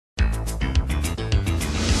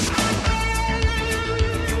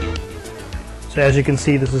So as you can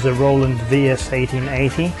see, this is a Roland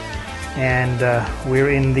VS8F-2, and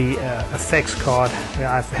we're in the effects card.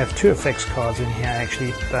 I have two effects cards in here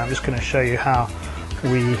actually, but I'm just going to show you how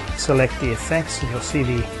we select the effects. And you'll see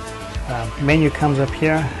the menu comes up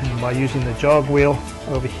here, and by using the jog wheel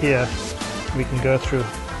over here we can go through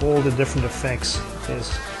all the different effects.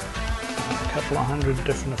 There's a couple of hundred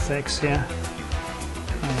different effects here,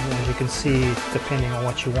 and as you can see, depending on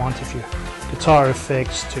what you want, if you guitar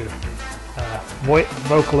effects to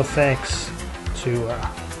vocal effects to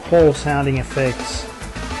hall sounding effects,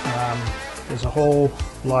 there's a whole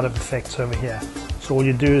lot of effects over here. So all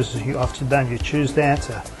you do is, after you're done, you choose that,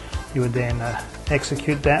 you would then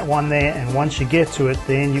execute that one there, and once you get to it,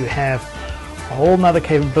 then you have a whole nother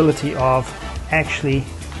capability of actually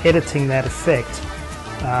editing that effect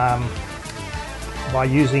by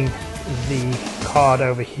using the card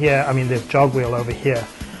over here, I mean the jog wheel over here.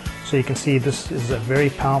 So you can see this is a very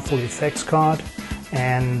powerful effects card,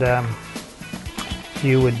 and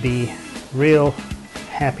you would be real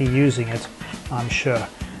happy using it, I'm sure.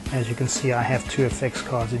 As you can see, I have two effects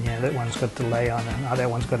cards in here. That one's got delay on it, now that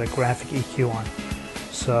one's got a graphic EQ on.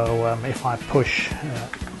 So if I push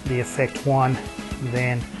the effect 1,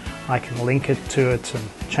 then I can link it to it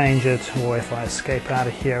and change it, or if I escape out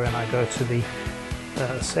of here and I go to the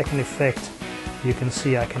second effect, you can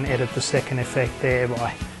see I can edit the second effect there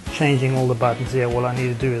by changing all the buttons there. All I need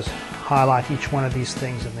to do is highlight each one of these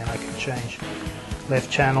things, and then I can change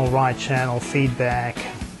left channel, right channel, feedback.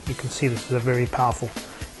 You can see this is a very powerful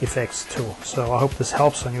effects tool. So I hope this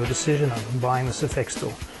helps on your decision on buying this effects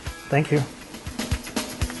tool. Thank you.